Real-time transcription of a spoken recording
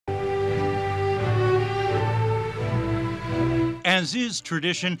As is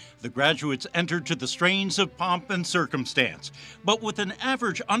tradition, the graduates entered to the strains of pomp and circumstance. But with an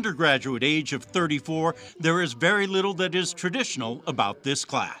average undergraduate age of 34, there is very little that is traditional about this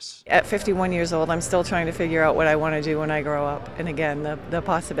class. At 51 years old, I'm still trying to figure out what I want to do when I grow up. And again, the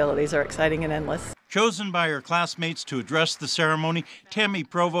possibilities are exciting and endless. Chosen by her classmates to address the ceremony, Tammy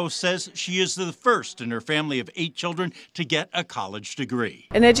Provost says she is the first in her family of 8 children to get a college degree.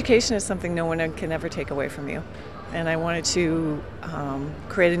 And education is something no one can ever take away from you. And I wanted to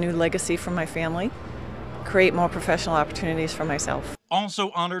create a new legacy for my family, create more professional opportunities for myself.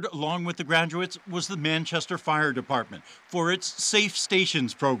 Also honored along with the graduates was the Manchester Fire Department for its Safe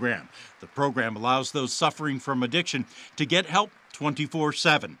Stations program. The program allows those suffering from addiction to get help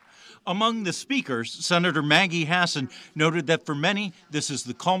 24/7. Among the speakers, Senator Maggie Hassan noted that for many, this is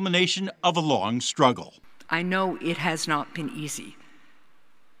the culmination of a long struggle. I know it has not been easy.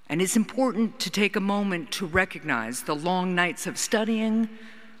 And it's important to take a moment to recognize the long nights of studying,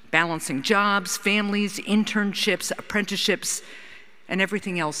 balancing jobs, families, internships, apprenticeships, and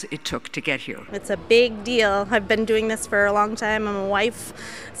everything else it took to get here. It's a big deal. I've been doing this for a long time. I'm a wife,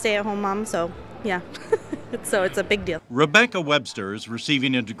 stay-at-home mom, so yeah. So it's a big deal. Rebecca Webster is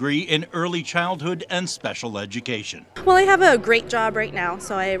receiving a degree in early childhood and special education. Well, I have a great job right now,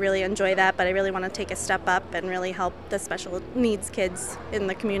 so I really enjoy that, but I really want to take a step up and really help the special needs kids in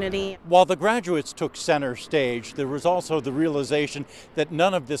the community. While the graduates took center stage, there was also the realization that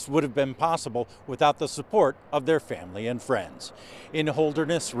none of this would have been possible without the support of their family and friends. In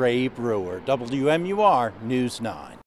Holderness, Ray Brewer, WMUR News 9.